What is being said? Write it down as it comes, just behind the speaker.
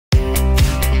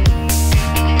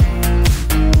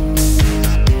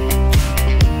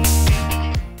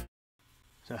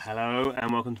Hello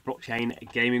and welcome to Blockchain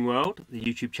Gaming World, the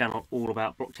YouTube channel all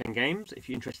about blockchain games. If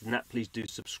you're interested in that, please do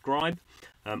subscribe.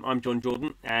 I'm John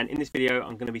Jordan, and in this video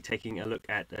I'm going to be taking a look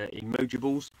at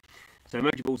Emojibles. So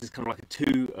Emojibles is kind of like a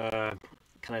two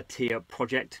kind of tier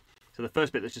project. So the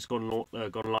first bit that's just gone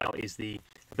live is the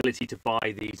ability to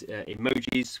buy these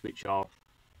emojis, which are,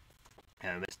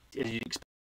 as you'd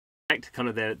expect, kind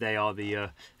of they are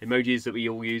the emojis that we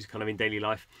all use kind of in daily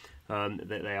life.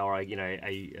 They are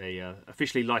a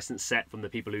officially licensed set from the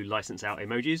people who license out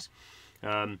emojis.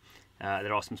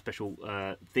 There are some special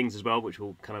things as well which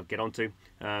we'll kind of get onto,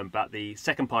 but the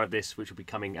second part of this, which will be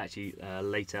coming actually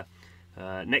later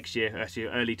next year, actually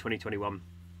early 2021,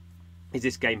 is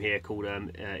this game here called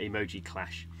Emoji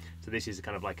Clash. So this is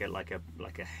kind of like a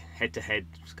head-to-head,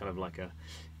 kind of like a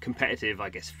competitive, I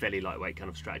guess, fairly lightweight kind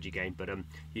of strategy game. But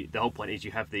the whole point is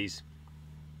you have these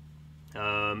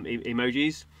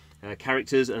emojis,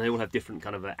 characters, and they all have different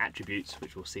kind of attributes,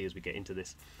 which we'll see as we get into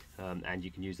this, and you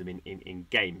can use them in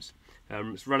games.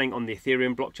 It's running on the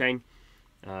Ethereum blockchain,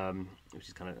 which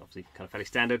is obviously fairly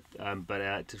standard,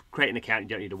 but to create an account you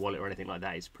don't need a wallet or anything like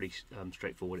that. It's pretty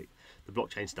straightforward. The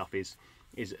blockchain stuff is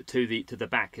to the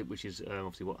back, which is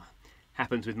obviously what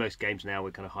happens with most games now. We're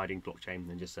kind of hiding blockchain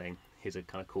and just saying here's a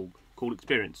kind of cool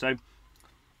experience. So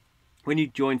when you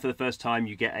join for the first time,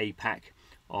 you get a pack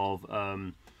of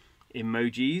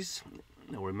emojis,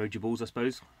 or Emojibles, I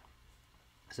suppose.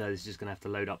 So this is just going to have to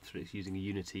load up through it's using a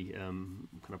Unity kind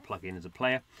of plug-in as a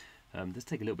player. Does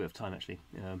take a little bit of time actually,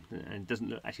 and it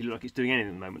doesn't actually look like it's doing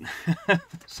anything at the moment.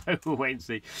 So we'll wait and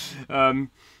see.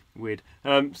 Weird.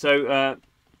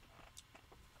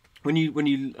 When you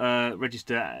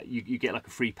register, you get like a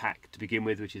free pack to begin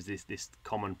with, which is this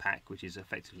common pack, which is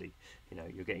effectively,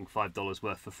 you're getting $5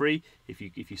 worth for free if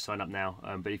you sign up now.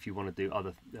 But if you want to do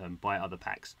other buy other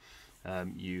packs,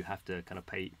 you have to kind of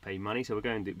pay money. So we're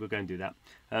going to do that.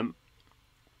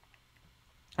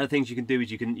 Other things you can do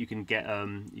is you can get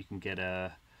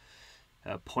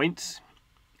points.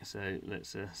 So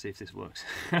let's see if this works.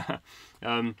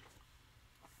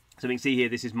 So we can see here,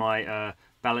 this is my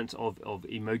balance of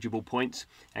Emojible points,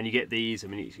 and you get these. I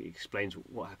mean, it explains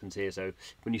what happens here. So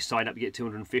when you sign up, you get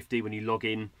 250. When you log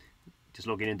in, just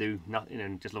log in and do nothing,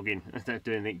 and just log in, don't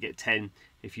do anything, you get 10.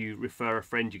 If you refer a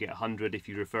friend, you get 100. If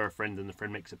you refer a friend and the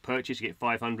friend makes a purchase, you get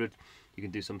 500. You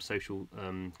can do some social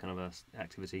kind of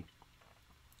activity.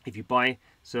 If you buy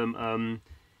some,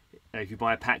 if you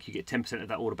buy a pack, you get 10% of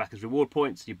that order back as reward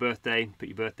points. Your birthday, put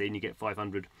your birthday in, you get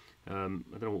 500. I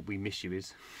don't know what We Miss You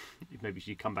is. Maybe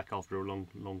you come back after a long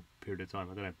period of time.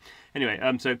 I don't know. Anyway,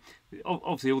 so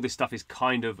obviously all this stuff is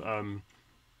kind of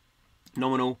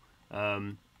nominal,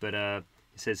 but it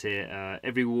says here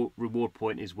every reward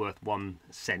point is worth 1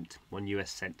 cent, 1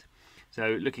 US cent.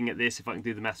 So looking at this, if I can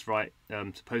do the maths right,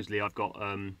 supposedly I've got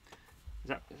is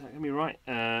that gonna be right?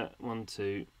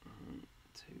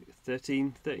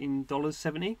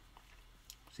 $13.70.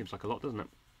 Seems like a lot, doesn't it?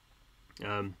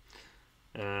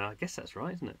 I guess that's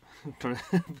right, isn't it? I'm trying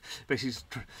to basically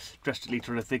drastically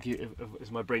trying to think as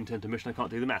my brain turned to mush and I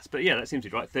can't do the maths. But yeah, that seems to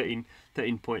be right.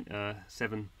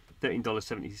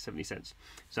 $13.70.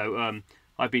 So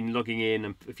I've been logging in,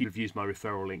 and if you've used my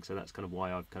referral link, so that's kind of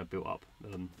why I've kind of built up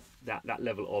that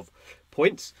level of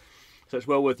points. So it's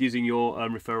well worth using your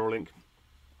referral link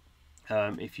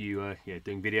if you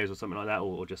doing videos or something like that,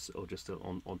 or just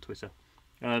on Twitter.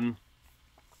 But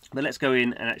let's go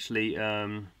in and actually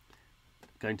go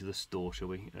into the store, shall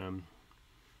we? So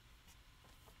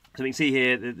we can see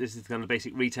here this is kind of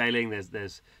basic retailing.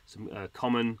 There's some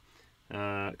common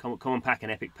pack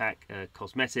and epic pack,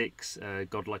 cosmetics,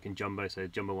 godlike and jumbo. So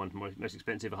jumbo one most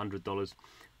expensive, $100.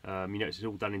 You notice it's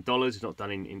all done in dollars. It's not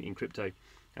done in crypto.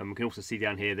 We can also see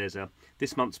down here there's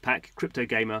this month's pack, Crypto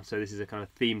Gamer. So this is a kind of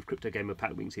themed Crypto Gamer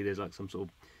pack. We can see there's like some sort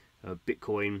of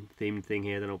Bitcoin themed thing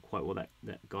here. I don't know quite what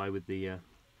that guy with the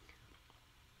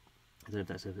I don't know if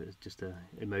that's just a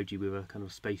emoji with a kind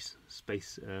of space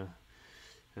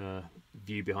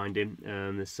view behind him.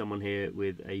 There's someone here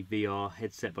with a VR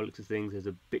headset by the looks of things. There's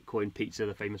a Bitcoin pizza,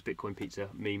 the famous Bitcoin pizza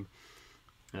meme.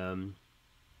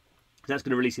 That's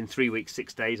going to release in 3 weeks,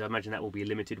 6 days. I imagine that will be a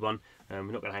limited one. We're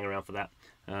not going to hang around for that.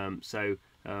 So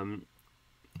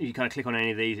if you kind of click on any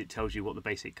of these, it tells you what the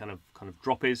basic kind of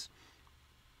drop is.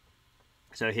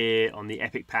 So here on the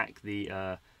epic pack, you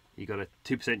got a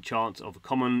 2% chance of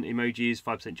common emojis,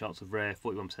 5% chance of rare,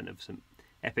 41% of some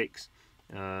epics,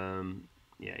 and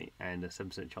a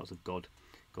 7% chance of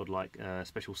godlike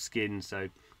special skins. So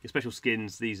the special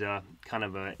skins, these are kind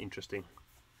of interesting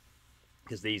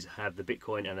because these have the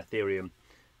Bitcoin and Ethereum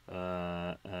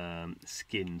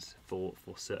skins for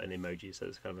certain emojis. So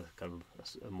it's kind of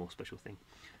a more special thing.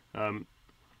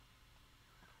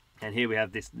 And here we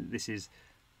have this. This is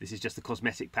just the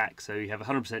cosmetic pack, so you have a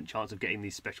 100% chance of getting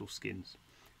these special skins.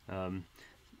 Not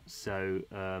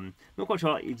quite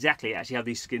sure exactly actually how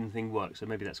these skin thing works, so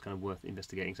maybe that's kind of worth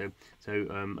investigating. So I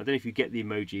don't know if you get the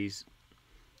emojis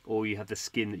or you have the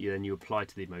skin that you apply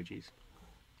to the emojis.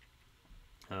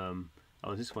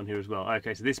 Oh, this one here as well.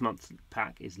 Okay, so this month's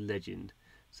pack is Legend.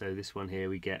 So this one here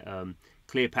we get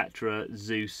Cleopatra,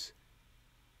 Zeus.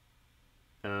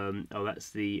 Oh,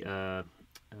 that's the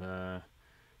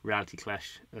Reality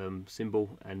Clash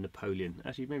symbol, and Napoleon.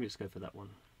 Actually, maybe let's go for that one.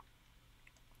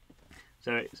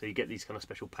 So you get these kind of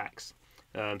special packs.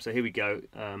 So here we go.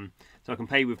 So I can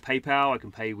pay with PayPal. I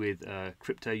can pay with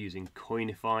crypto using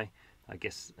Coinify. I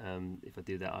guess if I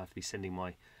do that, I have to be sending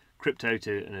my crypto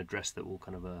to an address that will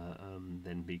kind of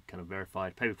then be kind of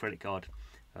verified. Pay with credit card,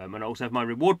 and I also have my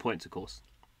reward points, of course.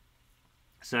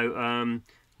 So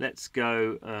let's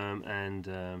go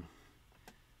and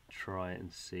try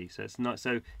and see. So it's not.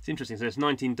 So it's interesting. So it's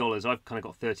 $19. I've kind of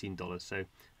got $13. So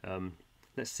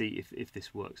let's see if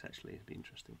this works. Actually, it'd be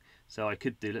interesting. So I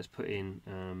could do. Let's put in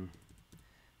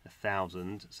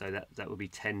 1,000. So that would be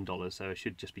 $10. So I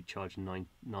should just be charged $9.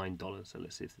 So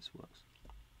let's see if this works.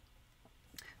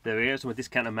 There we go. So my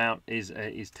discount amount is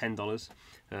 $10.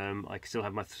 I still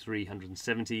have my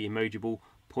 370 Emojible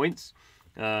points,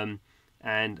 and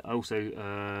also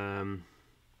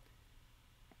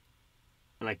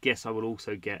and I guess I will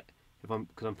also get,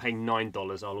 because I'm paying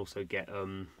 $9, I'll also get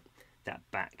that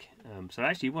back. So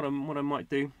actually, what I might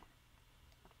do,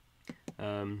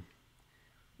 I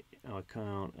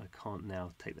can't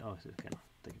now take that. Oh, I can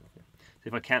take it off here. So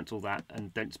if I cancel that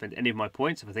and don't spend any of my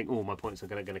points, if I think, oh, my points are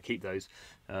going to keep those,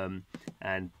 and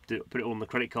put it all on the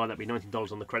credit card, that'd be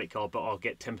 $19 on the credit card, but I'll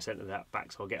get 10% of that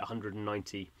back, so I'll get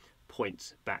 190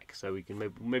 points back. So we can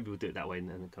maybe we'll do it that way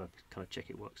and kind of check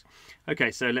it works.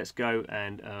 Okay, so let's go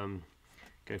and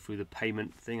go through the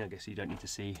payment thing. I guess you don't need to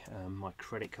see my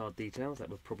credit card details. That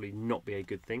would probably not be a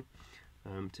good thing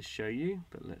to show you,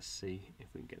 but let's see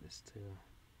if we can get this to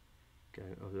go.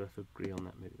 Oh, do I have to agree on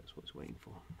that? Maybe that's what it's waiting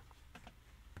for.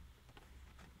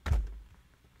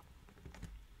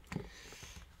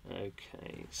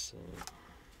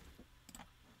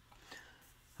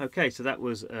 Okay, so that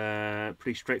was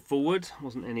pretty straightforward.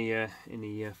 Wasn't any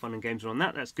fun and games on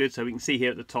that. That's good. So we can see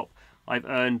here at the top, I've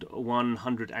earned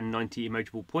 190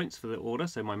 Emojible points for the order.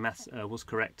 So my maths was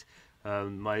correct.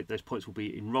 Those points will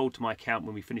be enrolled to my account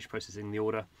when we finish processing the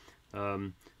order.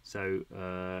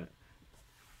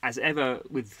 As ever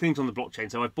with things on the blockchain,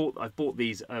 so I've bought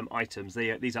these items.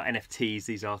 These are NFTs.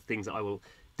 These are things that I will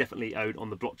definitely own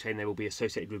on the blockchain. They will be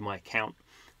associated with my account.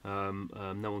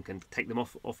 No one can take them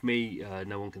off me.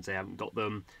 No one can say I haven't got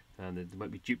them. They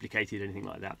won't be duplicated, anything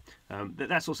like that.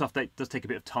 That sort of stuff that does take a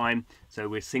bit of time. So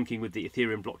we're syncing with the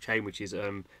Ethereum blockchain, which is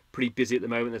pretty busy at the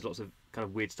moment. There's lots of kind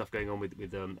of weird stuff going on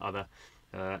with other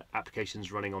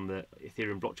applications running on the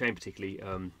Ethereum blockchain, particularly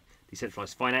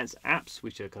decentralized finance apps,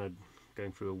 which are kind of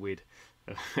going through a weird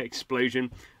explosion.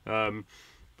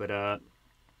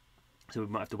 So we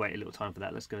might have to wait a little time for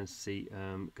that. Let's go and see.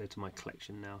 Go to my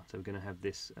collection now. So we're going to have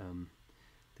this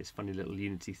this funny little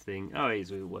Unity thing. Oh, it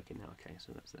is working now. Okay,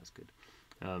 so that's good.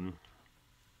 I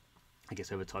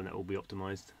guess over time that will be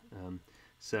optimized. No,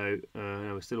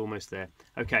 we're still almost there.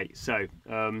 Okay, so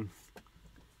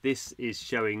this is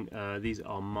showing. These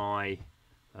are my.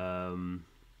 No,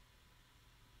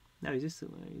 is this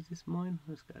mine?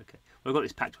 Let's go. Okay, well, I've got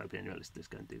this pack to open anyway. Let's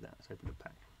go and do that. Let's open the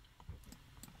pack.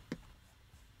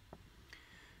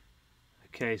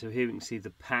 Okay, so here we can see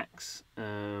the packs.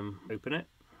 Open it.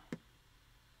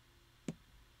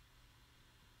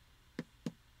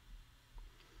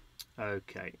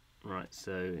 Okay, right.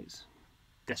 So it's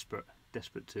desperate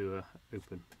to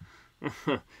open.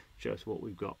 Show us what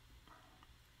we've got.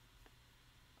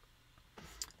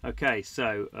 Okay,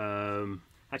 so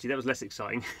actually that was less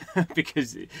exciting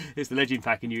because it's the legend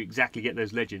pack and you exactly get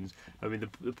those legends. I mean,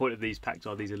 the point of these packs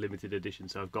are these are limited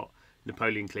editions. So I've got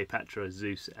Napoleon, Cleopatra,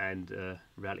 Zeus, and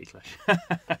Reality Clash.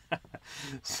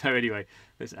 So anyway,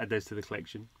 let's add those to the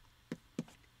collection.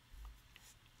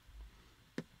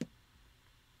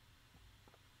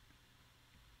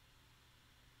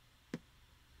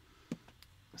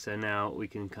 So now we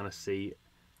can kind of see,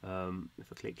 if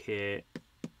I click here,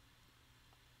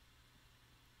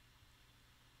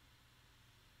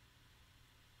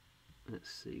 let's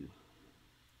see.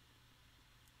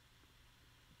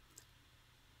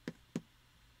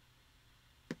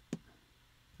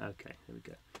 Okay, there we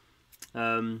go.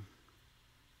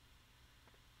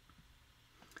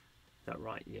 That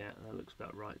right? Yeah, that looks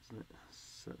about right, doesn't it?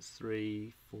 So that's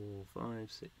 3, 4,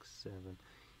 5, 6, 7,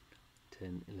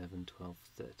 10, 11, 12,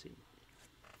 13.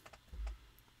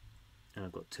 And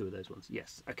I've got 2 of those ones.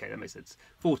 Yes, okay, that makes sense.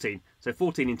 14. So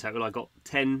 14 in total. I got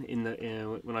 10 in the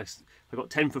when I got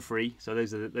 10 for free. So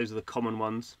those are the common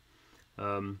ones.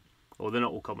 Or they're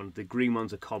not all common. The green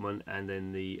ones are common, and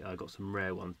then I got some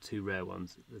rare ones, 2 rare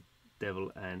ones, the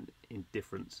Devil and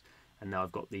Indifference, and now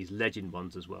I've got these legend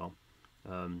ones as well.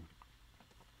 And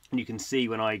you can see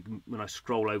when I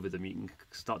scroll over them, you can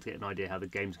start to get an idea how the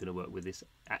game's going to work with this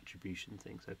attribution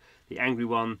thing. So the angry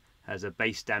one has a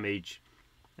base damage.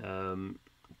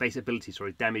 Base ability,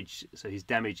 sorry, damage. So his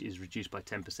damage is reduced by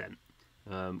 10%.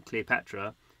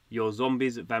 Cleopatra, your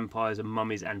zombies, vampires, and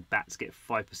mummies and bats get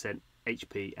 5%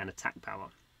 HP and attack power.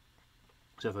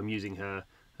 So if I'm using her,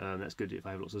 that's good if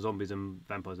I have lots of zombies and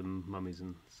vampires and mummies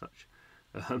and such.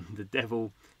 The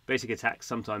Devil, basic attacks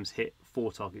sometimes hit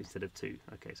 4 targets instead of 2.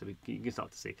 Okay, so you can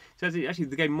start to see. So actually,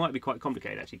 the game might be quite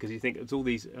complicated actually, because you think it's all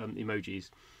these emojis,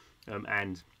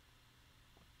 and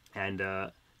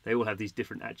they all have these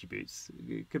different attributes.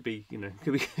 It could be,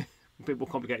 could be a bit more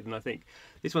complicated than I think.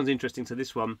 This one's interesting. So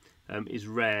this one is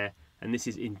rare, and this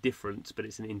is indifferent, but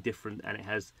it's an indifferent, and it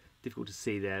has, difficult to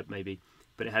see there maybe,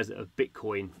 but it has a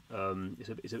Bitcoin.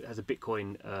 It has a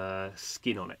Bitcoin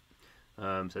skin on it.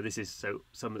 So this is so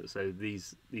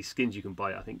these skins you can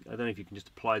buy. I don't know if you can just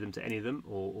apply them to any of them,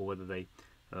 or whether they.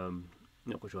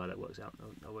 Not quite sure how that works out.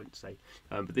 I won't say.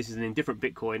 But this is an indifferent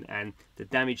Bitcoin, and the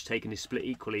damage taken is split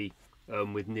equally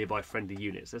with nearby friendly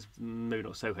units. That's maybe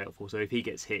not so helpful. So if he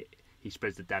gets hit, he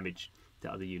spreads the damage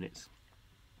to other units.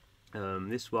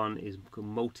 This one is called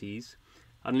Maltese,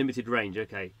 unlimited range.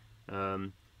 Okay,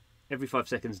 every 5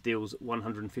 seconds deals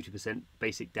 150%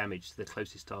 basic damage to the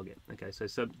closest target. Okay, so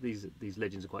these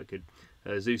legends are quite good.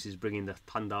 Zeus is bringing the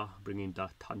thunder,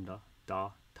 thunder.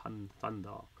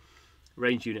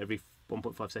 Range unit every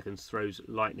 1.5 seconds throws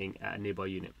lightning at a nearby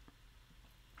unit.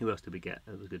 Who else did we get?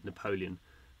 That was good. Napoleon.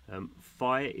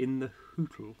 Fire in the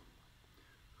hootle.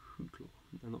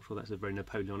 I'm not sure that's a very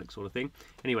Napoleonic sort of thing.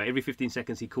 Anyway, every 15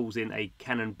 seconds he calls in a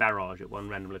cannon barrage at one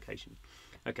random location.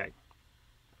 Okay,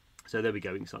 so there we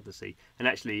go. We can start to see. And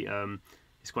actually,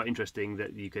 it's quite interesting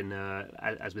that you can,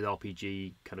 as with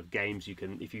RPG kind of games, you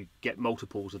can, if you get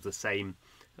multiples of the same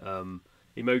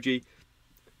emoji,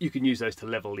 you can use those to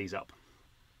level these up.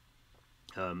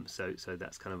 So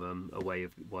that's kind of a way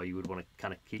of why you would want to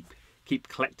kind of keep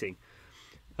collecting.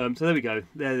 So there we go.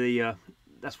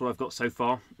 That's what I've got so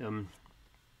far.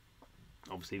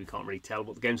 Obviously we can't really tell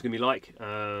what the game's going to be like,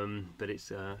 but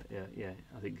it's yeah,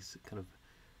 I think it's kind of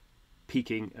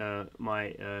piquing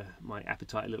my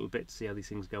appetite a little bit to see how these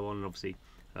things go on. And obviously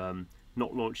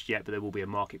not launched yet, but there will be a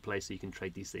marketplace so you can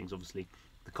trade these things. Obviously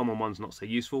the common one's not so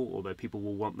useful, although people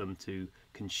will want them to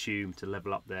consume to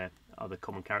level up their other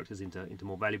common characters into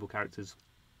more valuable characters.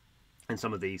 And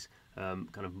some of these kind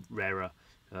of rarer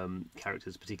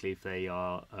characters, particularly if they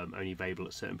are only available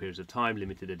at certain periods of time,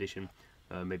 limited edition.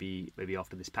 Maybe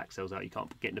after this pack sells out, you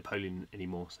can't get Napoleon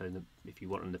anymore. So if you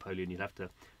want a Napoleon, you'll have to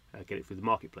get it through the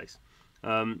marketplace.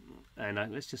 And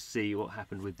let's just see what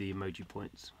happened with the emoji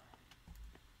points.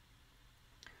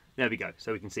 There we go.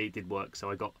 So we can see it did work.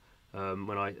 So I got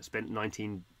when I spent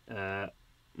 $19,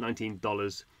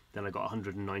 then I got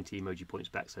 190 emoji points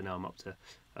back. So now I'm up to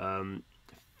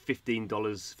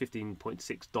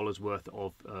 $15.6 worth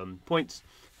of points.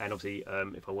 And obviously,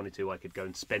 if I wanted to, I could go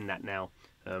and spend that now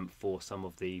for some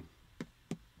of the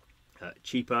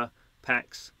cheaper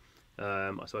packs.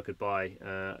 So I could buy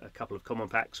a couple of common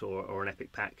packs or an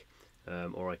epic pack,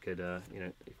 or I could,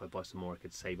 if I buy some more, I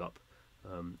could save up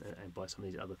and buy some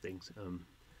of these other things.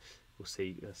 We'll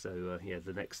see. So yeah,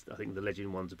 the next, I think the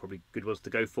legend ones are probably good ones to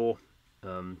go for.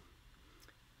 So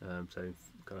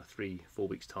kind of 3-4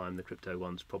 weeks time, the crypto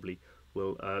ones probably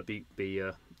will be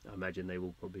I imagine they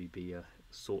will probably be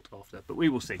sought after, but we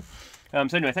will see. So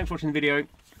anyway, thanks for watching the video.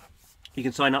 You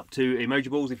can sign up to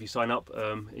Emojibles if you sign up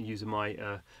and using my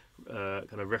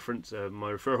kind of reference,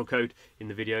 my referral code in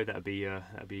the video. That'd be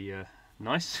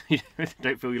nice.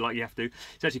 Don't feel like you have to.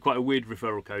 It's actually quite a weird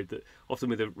referral code that often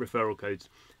with the referral codes,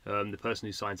 the person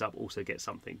who signs up also gets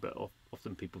something, but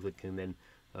often people that can then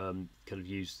kind of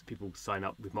people sign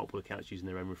up with multiple accounts using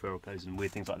their own referral codes and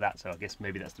weird things like that. So I guess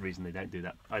maybe that's the reason they don't do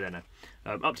that. I don't know.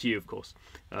 Up to you, of course.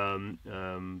 But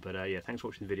yeah, thanks for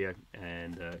watching the video,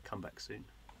 and come back soon.